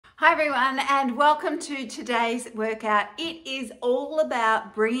Hi everyone, and welcome to today's workout. It is all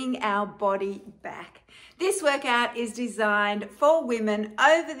about bringing our body back. This workout is designed for women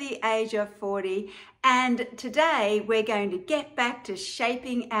over the age of 40, and today we're going to get back to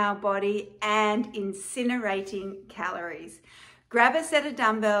shaping our body and incinerating calories. Grab a set of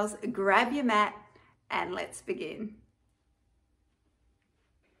dumbbells, grab your mat, and let's begin.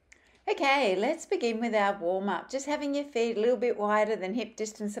 Okay, let's begin with our warm-up. Just having your feet a little bit wider than hip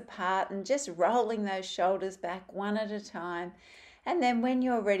distance apart and just rolling those shoulders back one at a time. And then when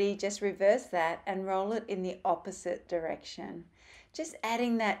you're ready, just reverse that and roll it in the opposite direction. Just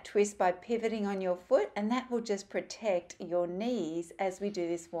adding that twist by pivoting on your foot, and that will just protect your knees as we do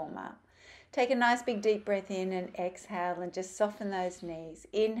this warm-up. Take a nice big deep breath in and exhale and just soften those knees.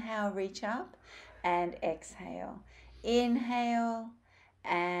 Inhale, reach up, and exhale. Inhale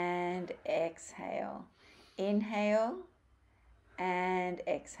and exhale. Inhale and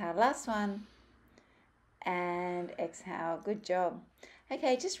exhale. Last one. And exhale. Good job.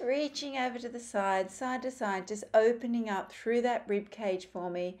 Okay, just reaching over to the side to side, just opening up through that rib cage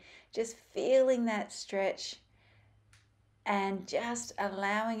for me, just feeling that stretch and just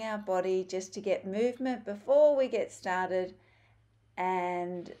allowing our body just to get movement before we get started.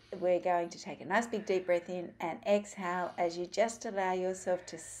 And we're going to take a nice big deep breath in and exhale as you just allow yourself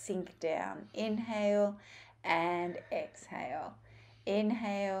to sink down. Inhale and exhale.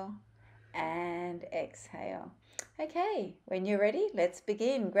 Inhale and exhale. Okay, when you're ready, let's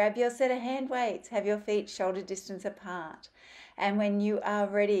begin. Grab your set of hand weights. Have your feet shoulder distance apart. And when you are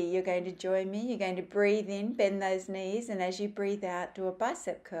ready, you're going to join me. You're going to breathe in, bend those knees, and as you breathe out, do a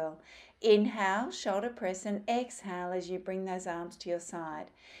bicep curl. Inhale, shoulder press, and exhale as you bring those arms to your side.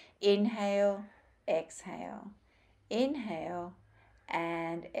 Inhale, exhale. Inhale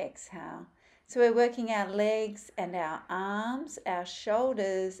and exhale. So we're working our legs and our arms, our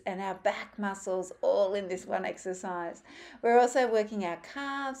shoulders and our back muscles all in this one exercise. We're also working our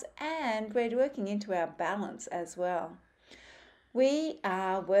calves and we're working into our balance as well. We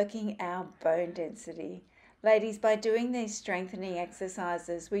are working our bone density. Ladies, by doing these strengthening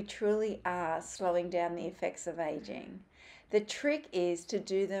exercises, we truly are slowing down the effects of aging. The trick is to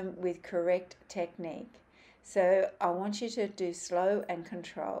do them with correct technique. So I want you to do slow and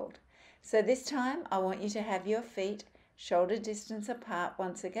controlled. So this time I want you to have your feet shoulder distance apart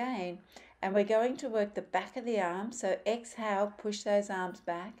once again, and we're going to work the back of the arm. So exhale, push those arms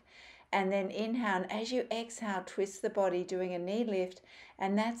back. And then inhale, and as you exhale, twist the body, doing a knee lift,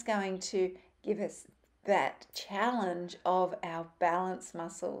 and that's going to give us that challenge of our balance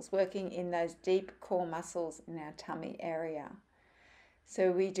muscles, working in those deep core muscles in our tummy area.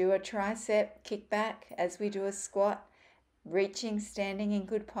 So we do a tricep kick back as we do a squat, reaching, standing in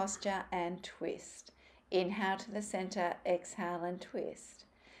good posture, and twist. Inhale to the center, exhale and twist.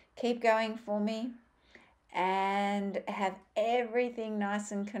 Keep going for me. And have everything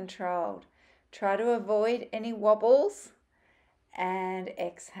nice and controlled. Try to avoid any wobbles and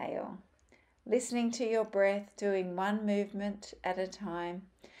exhale. Listening to your breath, doing one movement at a time.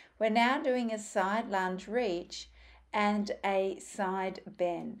 We're now doing a side lunge reach and a side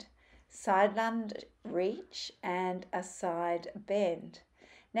bend. Side lunge reach and a side bend.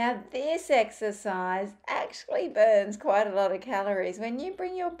 Now this exercise actually burns quite a lot of calories. When you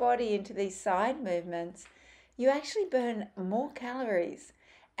bring your body into these side movements, you actually burn more calories.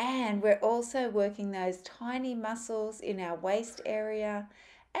 And we're also working those tiny muscles in our waist area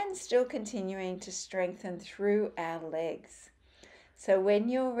and still continuing to strengthen through our legs. So when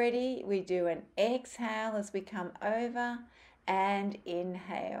you're ready, we do an exhale as we come over and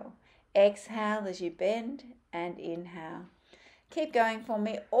inhale. Exhale as you bend and inhale. Keep going for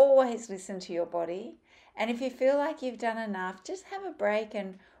me. Always listen to your body. And if you feel like you've done enough, just have a break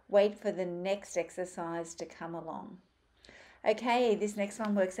and wait for the next exercise to come along. Okay, this next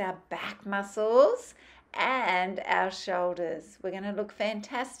one works our back muscles and our shoulders. We're going to look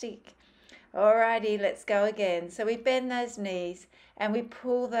fantastic. Alrighty, let's go again. So we bend those knees and we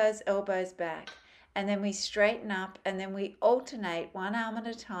pull those elbows back. And then we straighten up and then we alternate one arm at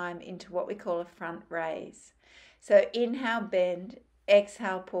a time into what we call a front raise. So inhale, bend,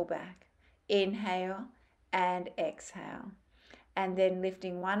 exhale, pull back. Inhale and exhale. And then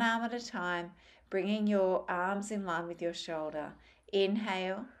lifting one arm at a time, bringing your arms in line with your shoulder.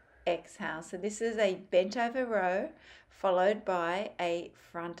 Inhale, exhale. So this is a bent over row followed by a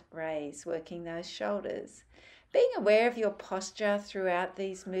front raise, working those shoulders. Being aware of your posture throughout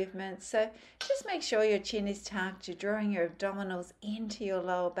these movements. So just make sure your chin is tucked, you're drawing your abdominals into your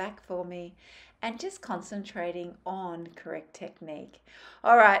lower back for me, and just concentrating on correct technique.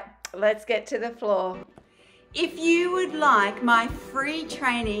 All right, let's get to the floor. If you would like my free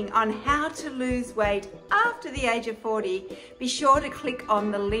training on how to lose weight after the age of 40, be sure to click on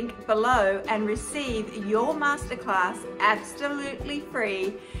the link below and receive your masterclass absolutely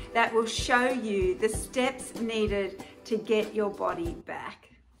free that will show you the steps needed to get your body back.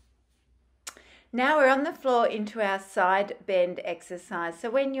 Now we're on the floor into our side bend exercise. So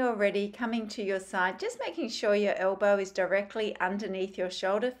when you're ready, coming to your side, just making sure your elbow is directly underneath your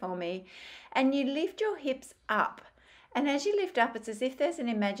shoulder for me, and you lift your hips up. And as you lift up, it's as if there's an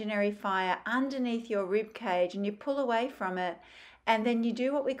imaginary fire underneath your rib cage, and you pull away from it, and then you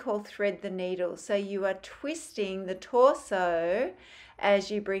do what we call thread the needle. So you are twisting the torso as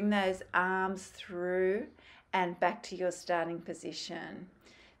you bring those arms through and back to your starting position.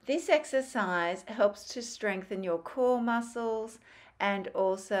 This exercise helps to strengthen your core muscles and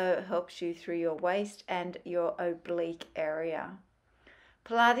also helps you through your waist and your oblique area.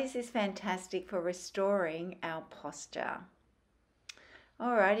 Pilates is fantastic for restoring our posture.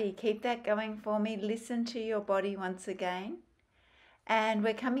 Alrighty, keep that going for me. Listen to your body once again. And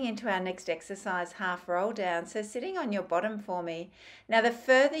we're coming into our next exercise, half roll down. So sitting on your bottom for me. Now the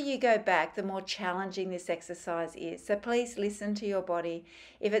further you go back, the more challenging this exercise is. So please listen to your body.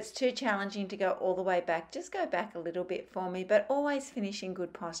 If it's too challenging to go all the way back, just go back a little bit for me, but always finish in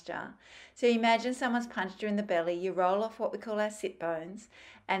good posture. So imagine someone's punched you in the belly. You roll off what we call our sit bones,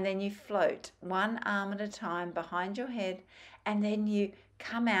 and then you float one arm at a time behind your head, and then you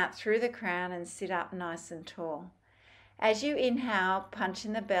come out through the crown and sit up nice and tall. As you inhale, punch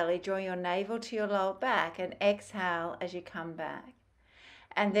in the belly, draw your navel to your lower back, and exhale as you come back.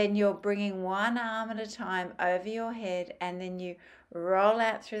 And then you're bringing one arm at a time over your head, and then you roll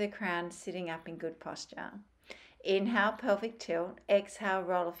out through the crown, sitting up in good posture. Inhale, pelvic tilt. Exhale,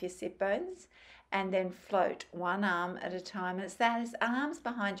 roll off your sit bones, and then float one arm at a time. And it's those arms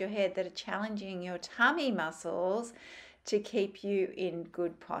behind your head that are challenging your tummy muscles to keep you in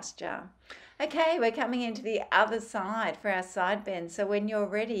good posture. Okay, we're coming into the other side for our side bend. So when you're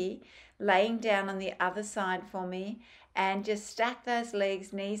ready, laying down on the other side for me, and just stack those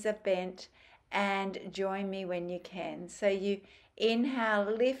legs, knees are bent, and join me when you can. So you inhale,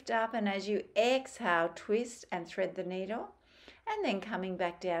 lift up, and as you exhale, twist and thread the needle, and then coming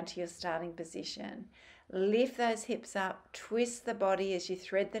back down to your starting position. Lift those hips up, twist the body as you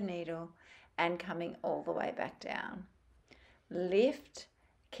thread the needle, and coming all the way back down. Lift.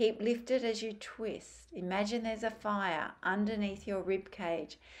 Keep lifted as you twist. Imagine there's a fire underneath your rib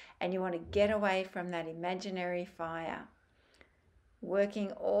cage and you want to get away from that imaginary fire.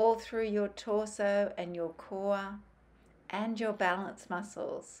 Working all through your torso and your core and your balance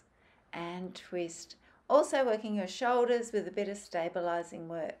muscles, and twist. Also working your shoulders with a bit of stabilizing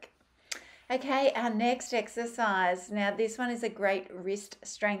work. Okay, our next exercise. Now this one is a great wrist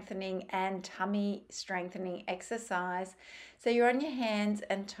strengthening and tummy strengthening exercise. So you're on your hands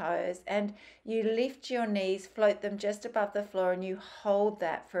and toes and you lift your knees, float them just above the floor, and you hold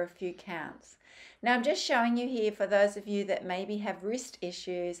that for a few counts. Now I'm just showing you here for those of you that maybe have wrist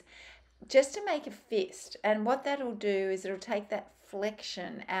issues, just to make a fist. And what that'll do is it'll take that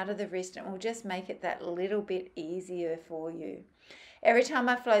flexion out of the wrist and will just make it that little bit easier for you. Every time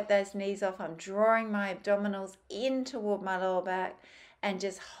I float those knees off, I'm drawing my abdominals in toward my lower back and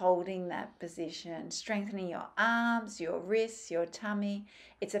just holding that position, strengthening your arms, your wrists, your tummy.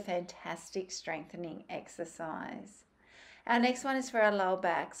 It's a fantastic strengthening exercise. Our next one is for our lower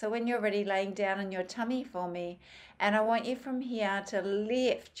back. So when you're ready, laying down on your tummy for me, and I want you from here to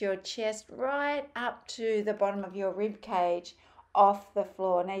lift your chest right up to the bottom of your rib cage off the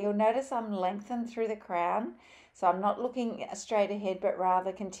floor. Now you'll notice I'm lengthened through the crown. So I'm not looking straight ahead, but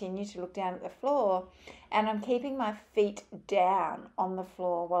rather continue to look down at the floor. And I'm keeping my feet down on the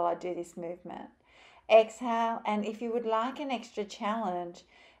floor while I do this movement. Exhale, and if you would like an extra challenge,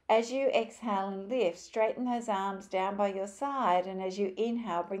 as you exhale and lift, straighten those arms down by your side. And as you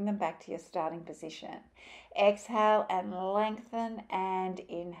inhale, bring them back to your starting position. Exhale and lengthen and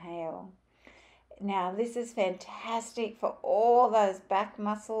inhale. Now this is fantastic for all those back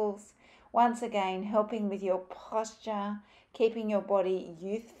muscles. Once again, helping with your posture, keeping your body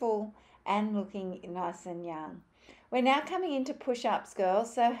youthful and looking nice and young. We're now coming into push-ups,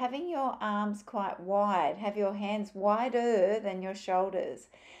 girls. So having your arms quite wide, have your hands wider than your shoulders.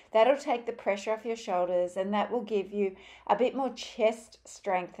 That'll take the pressure off your shoulders and that will give you a bit more chest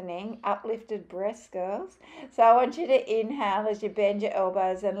strengthening, uplifted breasts, girls. So I want you to inhale as you bend your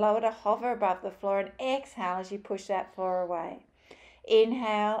elbows and lower to hover above the floor, and exhale as you push that floor away.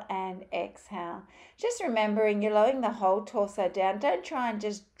 Inhale and exhale. Just remembering you're lowering the whole torso down. Don't try and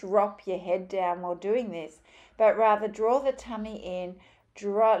just drop your head down while doing this, but rather draw the tummy in,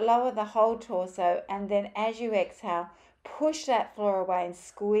 lower the whole torso, and then as you exhale, push that floor away and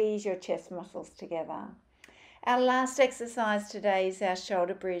squeeze your chest muscles together. Our last exercise today is our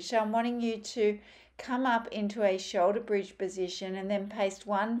shoulder bridge. So I'm wanting you to come up into a shoulder bridge position and then paste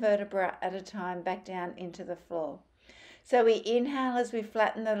one vertebra at a time back down into the floor. So we inhale as we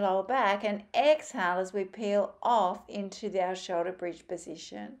flatten the lower back and exhale as we peel off into our shoulder bridge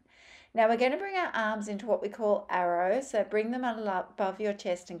position. Now we're going to bring our arms into what we call arrows. So bring them above your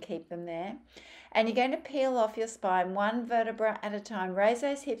chest and keep them there. And you're going to peel off your spine one vertebra at a time. Raise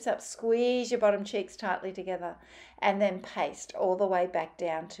those hips up, squeeze your bottom cheeks tightly together, and then paste all the way back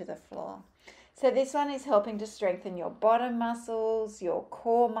down to the floor. So this one is helping to strengthen your bottom muscles, your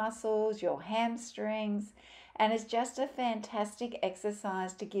core muscles, your hamstrings, and it's just a fantastic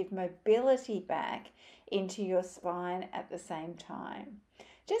exercise to give mobility back into your spine at the same time.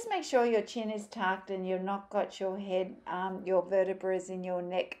 Just make sure your chin is tucked and you've not got your head, your vertebrae in your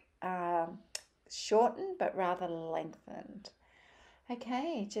neck shortened, but rather lengthened.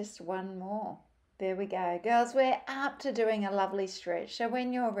 Okay, just one more. There we go. Girls, we're up to doing a lovely stretch. So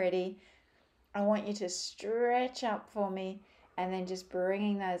when you're ready, I want you to stretch up for me and then just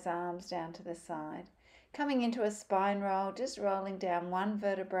bringing those arms down to the side. Coming into a spine roll, just rolling down one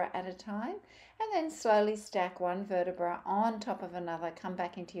vertebra at a time, and then slowly stack one vertebra on top of another. Come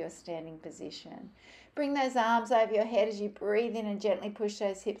back into your standing position. Bring those arms over your head as you breathe in and gently push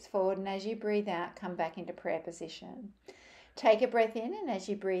those hips forward, and as you breathe out, come back into prayer position. Take a breath in, and as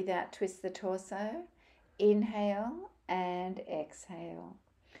you breathe out, twist the torso. Inhale and exhale.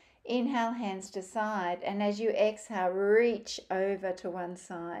 Inhale, hands to side, and as you exhale, reach over to one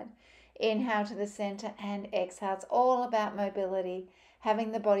side. Inhale to the center and exhale. It's all about mobility,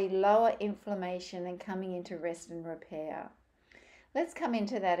 having the body lower inflammation and coming into rest and repair. Let's come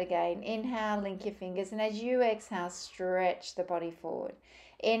into that again. Inhale, link your fingers, and as you exhale, stretch the body forward.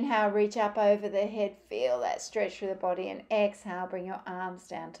 Inhale, reach up over the head, feel that stretch through the body, and exhale, bring your arms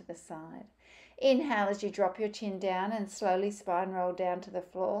down to the side. Inhale as you drop your chin down and slowly spine roll down to the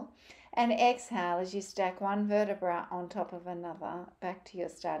floor. And exhale as you stack one vertebra on top of another back to your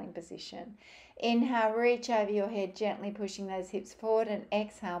starting position. Inhale, reach over your head, gently pushing those hips forward, and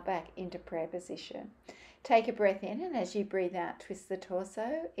exhale back into prayer position. Take a breath in, and as you breathe out, twist the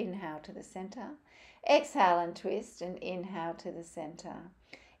torso. Inhale to the center. Exhale and twist, and inhale to the center.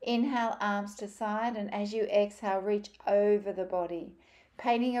 Inhale, arms to side, and as you exhale, reach over the body,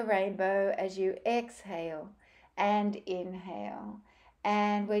 painting a rainbow as you exhale and inhale.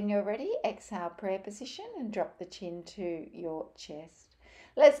 And when you're ready, exhale, prayer position, and drop the chin to your chest.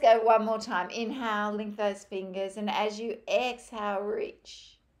 Let's go one more time. Inhale, link those fingers, and as you exhale,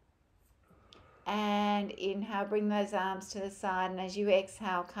 reach. And inhale, bring those arms to the side, and as you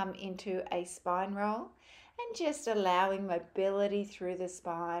exhale, come into a spine roll, and just allowing mobility through the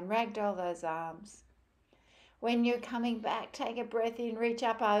spine. Ragdoll those arms. When you're coming back, take a breath in, reach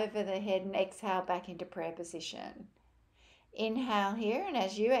up over the head, and exhale back into prayer position. Inhale here, and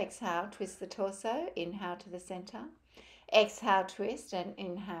as you exhale, twist the torso. Inhale to the center. Exhale, twist, and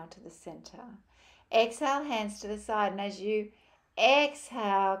inhale to the center. Exhale, hands to the side, and as you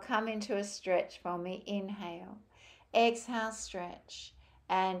exhale, come into a stretch for me. Inhale. Exhale, stretch,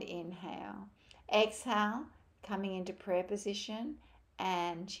 and inhale. Exhale, coming into prayer position,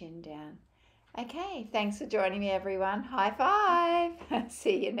 and chin down. Okay, thanks for joining me, everyone. High five.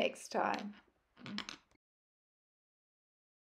 See you next time.